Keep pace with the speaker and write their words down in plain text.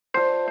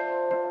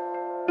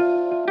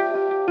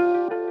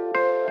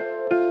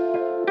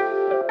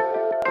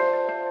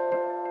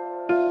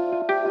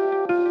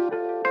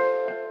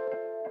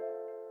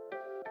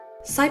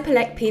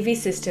CYPELEC PV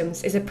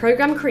Systems is a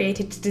program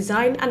created to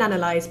design and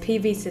analyse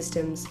PV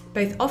systems,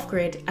 both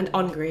off-grid and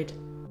on-grid.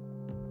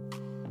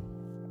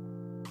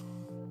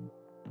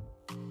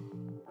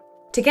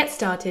 To get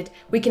started,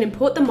 we can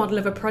import the model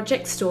of a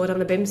project stored on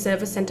the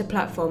BIMserver.center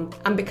platform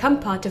and become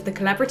part of the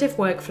collaborative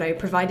workflow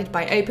provided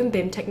by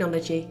OpenBIM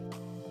technology.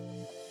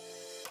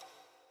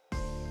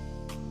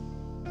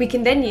 We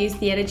can then use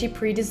the energy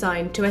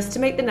pre-design to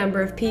estimate the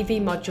number of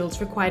PV modules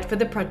required for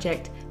the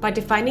project by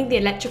defining the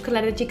electrical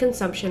energy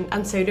consumption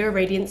and solar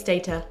irradiance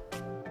data.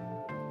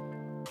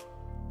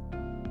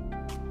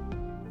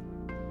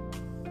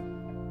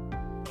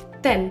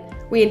 Then,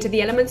 we enter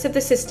the elements of the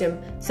system,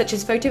 such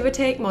as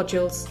photovoltaic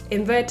modules,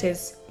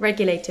 inverters,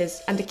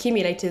 regulators, and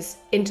accumulators,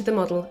 into the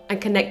model and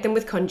connect them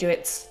with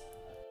conduits.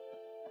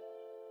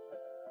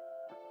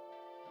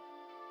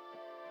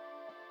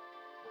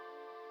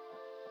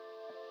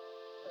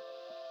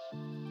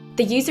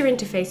 The user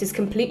interface is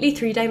completely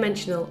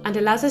three-dimensional and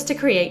allows us to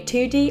create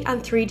 2D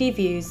and 3D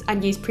views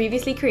and use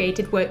previously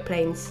created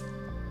workplanes.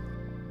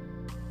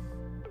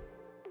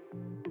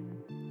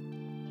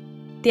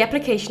 The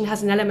application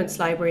has an elements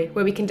library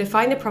where we can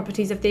define the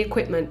properties of the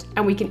equipment,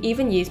 and we can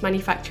even use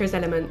manufacturer's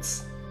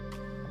elements.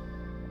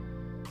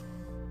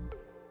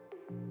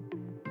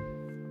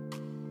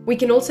 We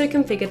can also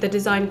configure the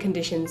design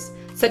conditions,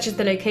 such as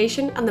the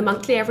location and the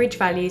monthly average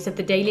values of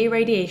the daily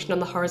irradiation on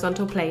the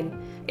horizontal plane,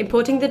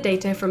 importing the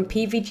data from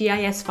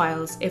PVGIS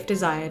files if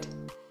desired.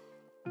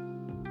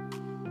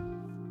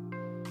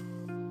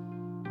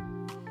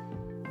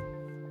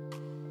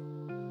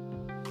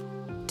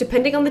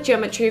 Depending on the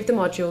geometry of the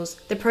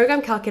modules, the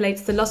program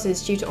calculates the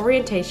losses due to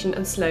orientation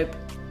and slope.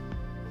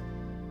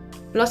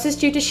 Losses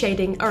due to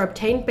shading are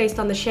obtained based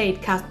on the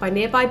shade cast by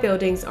nearby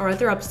buildings or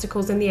other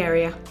obstacles in the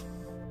area.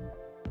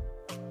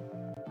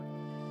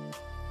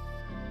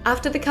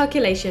 After the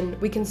calculation,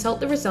 we consult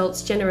the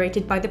results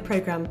generated by the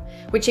program,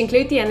 which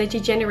include the energy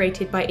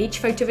generated by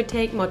each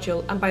photovoltaic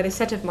module and by the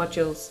set of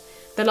modules,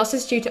 the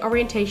losses due to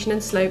orientation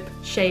and slope,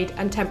 shade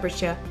and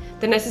temperature,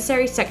 the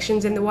necessary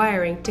sections in the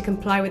wiring to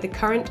comply with the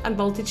current and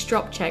voltage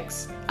drop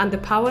checks, and the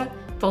power,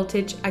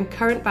 voltage and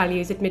current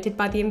values admitted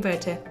by the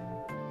inverter.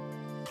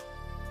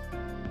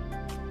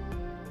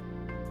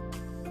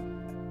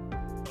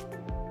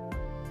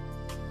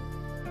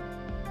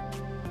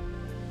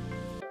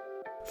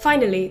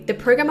 Finally, the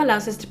program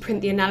allows us to print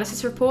the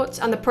analysis reports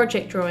and the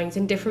project drawings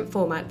in different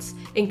formats,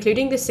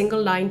 including the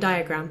single line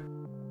diagram.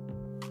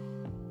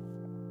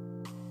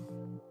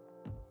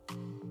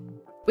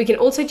 We can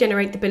also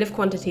generate the bill of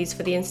quantities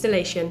for the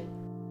installation.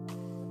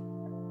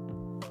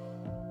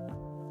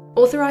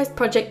 Authorized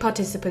project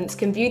participants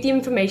can view the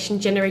information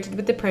generated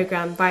with the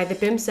program via the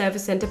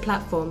BIMserver.center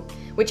platform,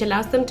 which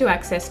allows them to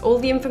access all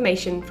the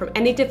information from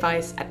any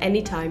device at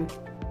any time.